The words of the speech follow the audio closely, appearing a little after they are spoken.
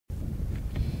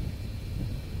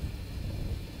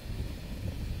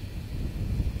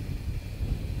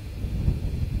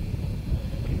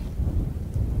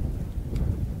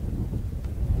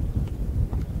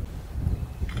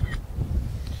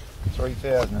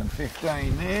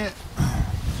3015 there.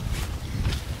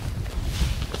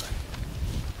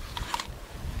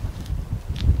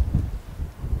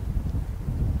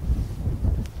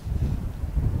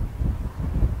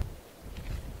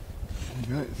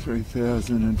 Okay,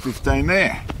 3015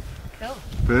 there. Cool.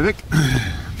 Perfect.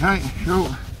 Okay, cool.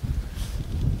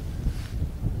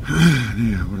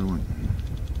 Now, what do I want?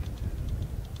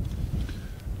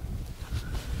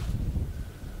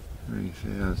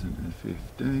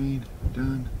 3015,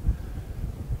 done.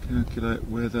 Calculate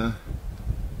weather.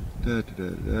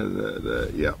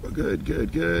 Yep,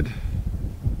 good.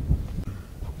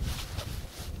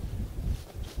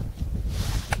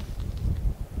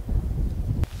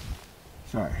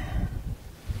 So,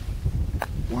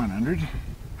 100.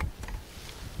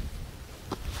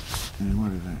 And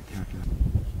what is that calculate?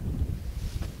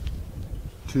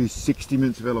 260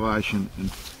 minutes of elevation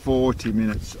and 40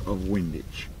 minutes of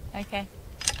windage. Okay.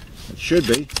 It should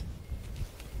be.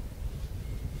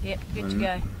 Yep, good to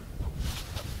go.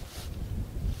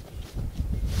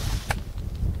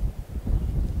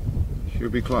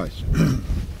 Should be close.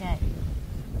 Okay.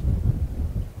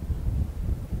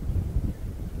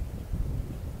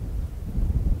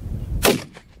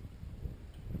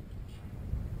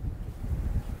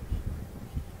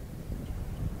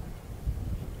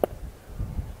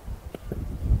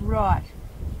 Right.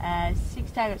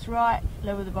 6 targets right,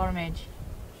 level the bottom edge.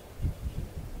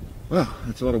 Well,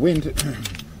 that's a lot of wind.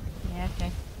 Yeah,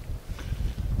 okay.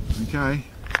 Okay.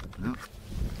 Well,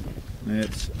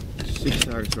 that's 6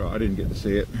 targets right. I didn't get to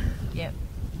see it. Yep.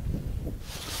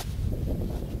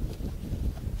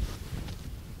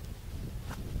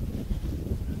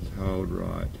 Let's hold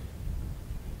right.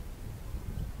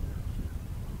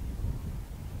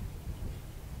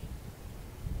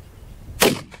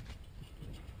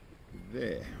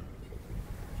 There.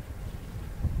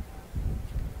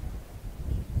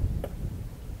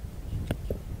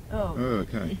 Oh.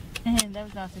 Okay. That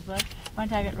was nice and close. One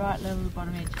target right, level the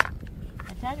bottom edge.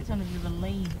 The target's on a bit of a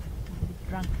lean, a bit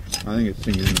drunk. I think it's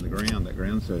sinking into the ground. That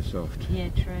ground's so soft. Yeah,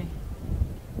 true.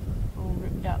 All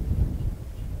ripped up.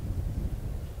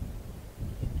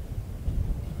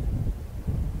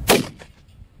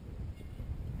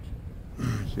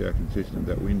 See how consistent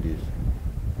that wind is.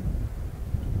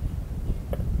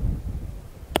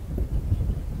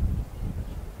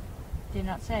 Did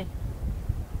not say.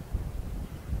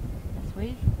 That's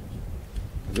weird.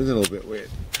 It is a little bit wet.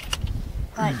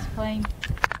 Plate's clean.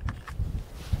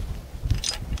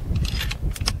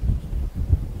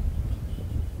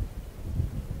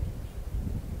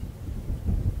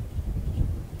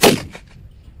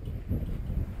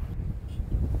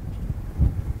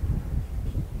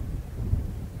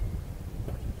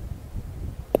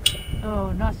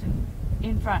 Oh, nice and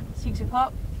in front. 6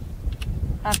 o'clock.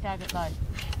 Half target low.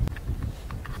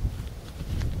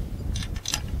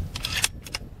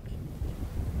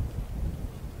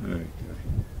 Okay.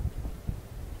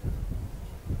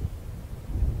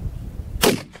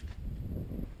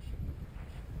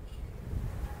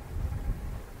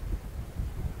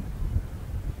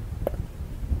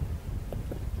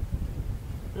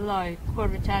 Low,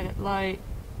 quarter of a target low,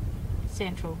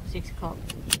 central, 6 o'clock.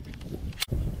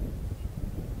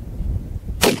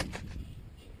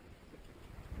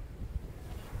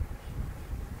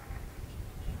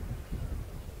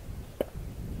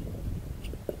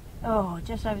 Oh,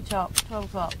 just over top, 12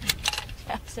 o'clock.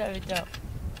 Just over top.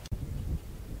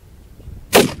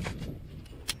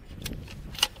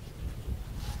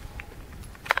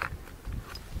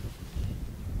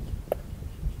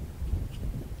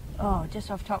 Oh, just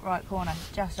off top right corner,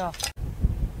 just off.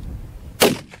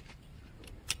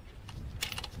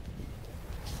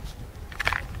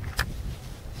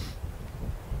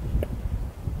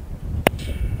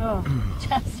 Oh,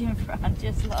 just in front,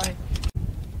 just low.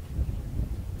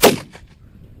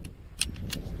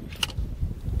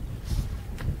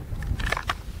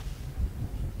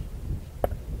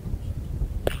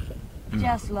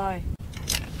 Just low.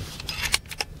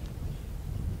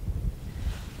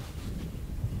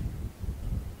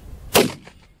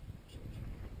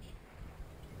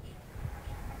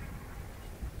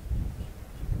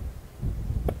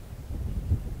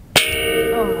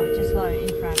 Oh, just low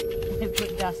in front.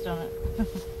 Put dust on it.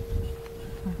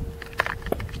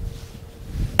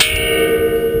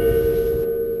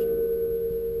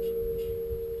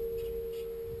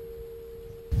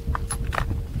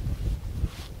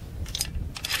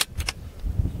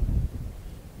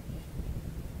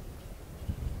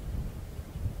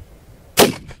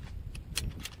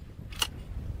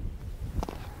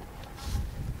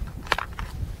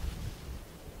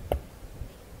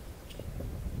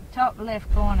 top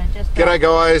left corner, just G'day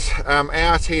guys,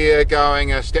 out here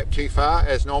going a step too far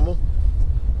as normal.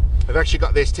 I've actually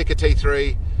got this Ticker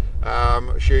T3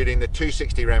 shooting the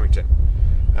 260 Remington.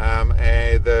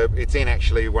 It's in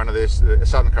actually one of this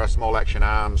Southern Cross small action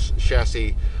arms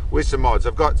chassis with some mods.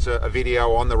 I've got a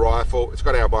video on the rifle. It's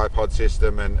got our bipod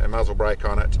system and a muzzle brake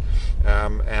on it,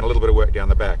 and a little bit of work down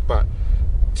the back. But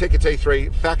Ticker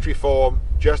T3 factory form,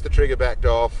 just the trigger backed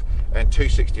off, and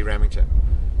 260 Remington.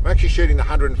 I'm actually shooting the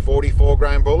 144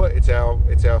 grain bullet. It's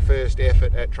our first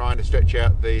effort at trying to stretch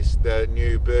out the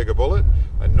new Burger bullet.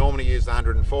 I normally use the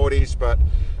 140s, but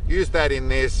use that in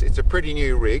this. It's a pretty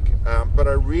new rig, but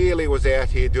I really was out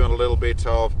here doing a little bit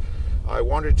of, I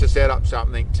wanted to set up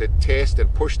something to test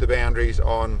and push the boundaries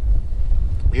on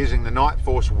using the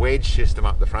NF Wedge system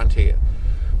up the front here.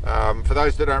 For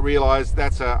those that don't realise,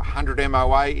 that's a 100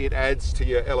 MOA it adds to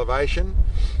your elevation,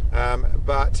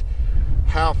 but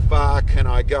how far can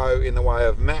I go in the way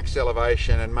of max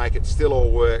elevation and make it still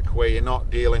all work where you're not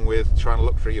dealing with trying to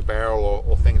look through your barrel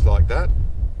or things like that.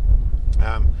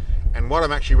 And what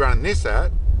I'm actually running this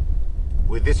at,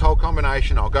 with this whole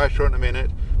combination, I'll go through it in a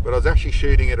minute, but I was actually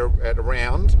shooting it at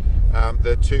around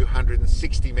the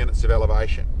 260 minutes of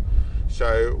elevation.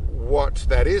 So what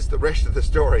that is, the rest of the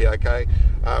story, okay?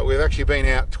 We've actually been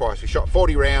out twice. We shot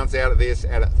 40 rounds out of this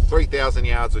at 3,000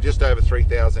 yards, or just over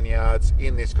 3,000 yards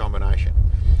in this combination.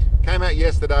 Came out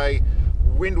yesterday,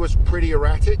 wind was pretty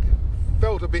erratic,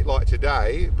 felt a bit like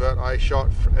today, but I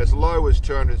shot as low as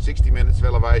 260 minutes of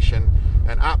elevation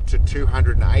and up to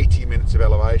 280 minutes of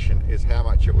elevation is how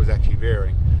much it was actually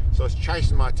varying. So I was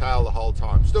chasing my tail the whole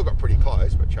time. Still got pretty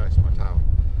close, but chasing my tail.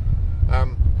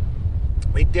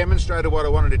 It demonstrated what I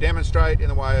wanted to demonstrate in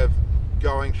the way of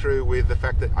going through with the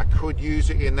fact that I could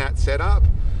use it in that setup,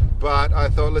 but I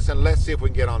thought, listen, let's see if we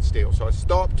can get on steel. So I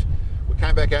stopped, we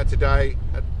came back out today,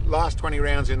 at last 20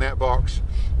 rounds in that box,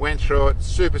 went through it,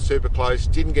 super close,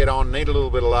 didn't get on, need a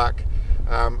little bit of luck.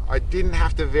 I didn't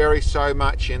have to vary so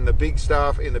much in the big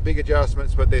stuff, in the big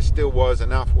adjustments, but there still was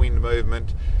enough wind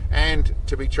movement. And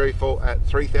to be truthful, at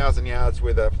 3,000 yards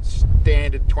with a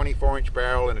standard 24-inch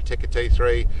barrel and a Ticker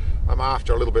T3, I'm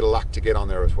after a little bit of luck to get on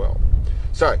there as well.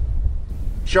 So,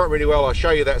 shot really well. I'll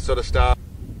show you that sort of stuff.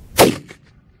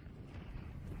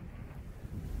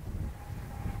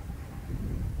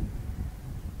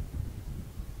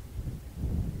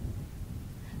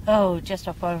 Oh, just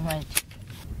off bottom edge.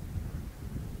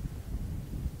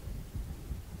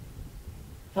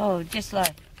 Oh, just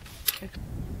like.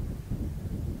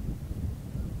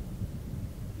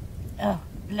 Oh,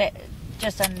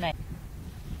 just underneath.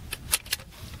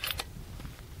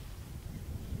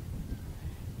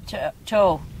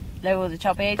 Toe, level the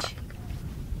top edge.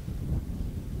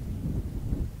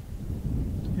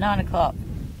 9 o'clock.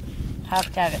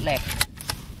 Half target left.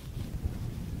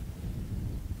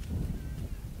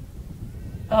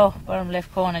 Oh, bottom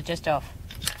left corner just off.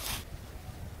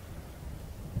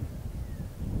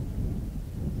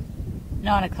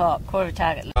 Nine o'clock, quarter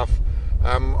target left.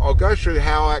 I'll go through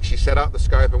how I actually set up the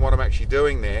scope and what I'm actually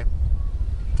doing there.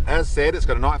 As said, it's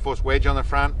got a NF Wedge on the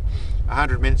front,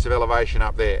 100 minutes of elevation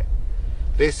up there.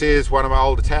 This is one of my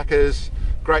old attackers,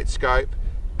 great scope.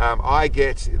 I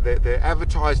get, they're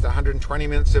advertised 120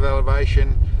 minutes of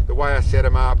elevation. The way I set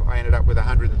them up, I ended up with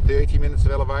 130 minutes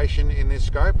of elevation in this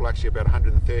scope. Well, actually about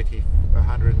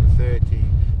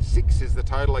 136 is the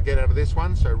total I get out of this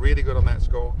one, so really good on that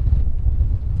score.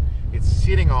 It's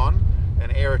sitting on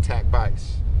an air attack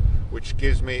base, which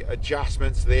gives me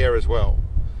adjustments there as well.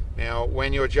 Now,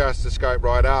 when you adjust the scope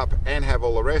right up and have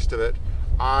all the rest of it,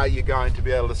 are you going to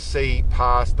be able to see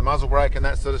past the muzzle brake and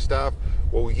that sort of stuff?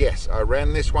 Well, yes, I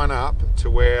ran this one up to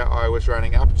where I was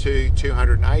running up to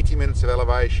 280 minutes of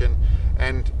elevation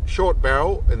and short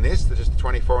barrel in this, just a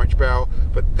 24-inch barrel,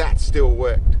 but that still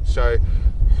worked. So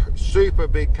super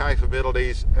big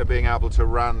capabilities of being able to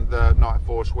run the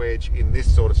NF Wedge in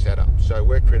this sort of setup. So it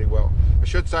worked pretty well. I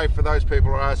should say, for those people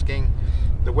who are asking,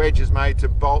 the wedge is made to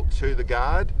bolt to the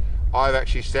guard. I've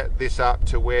actually set this up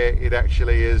to where it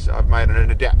actually is, I've made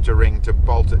an adapter ring to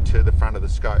bolt it to the front of the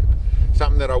scope.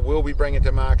 Something that I will be bringing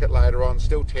to market later on,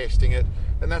 still testing it,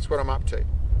 and that's what I'm up to.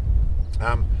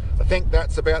 I think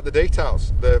that's about the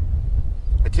details. The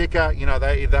Ticker, you know,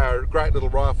 they're a great little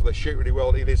rifle. They shoot really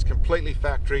well. It is completely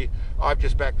factory. I've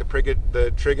just backed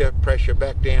the trigger pressure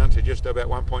back down to just about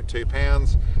 1.2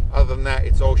 pounds. Other than that,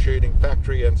 it's all shooting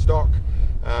factory and stock.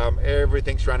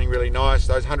 Everything's running really nice.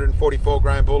 Those 144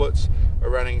 grain bullets are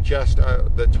running just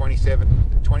the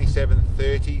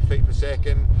 27-30 feet per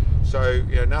second. So,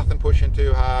 you know, nothing pushing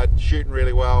too hard, shooting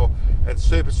really well, and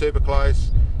super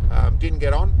close. Didn't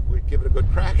get on. We'd give it a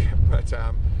good crack, but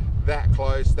that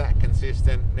close, that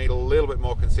consistent. Need a little bit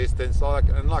more consistency.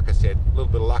 Like I said, a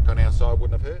little bit of luck on our side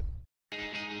wouldn't have hurt.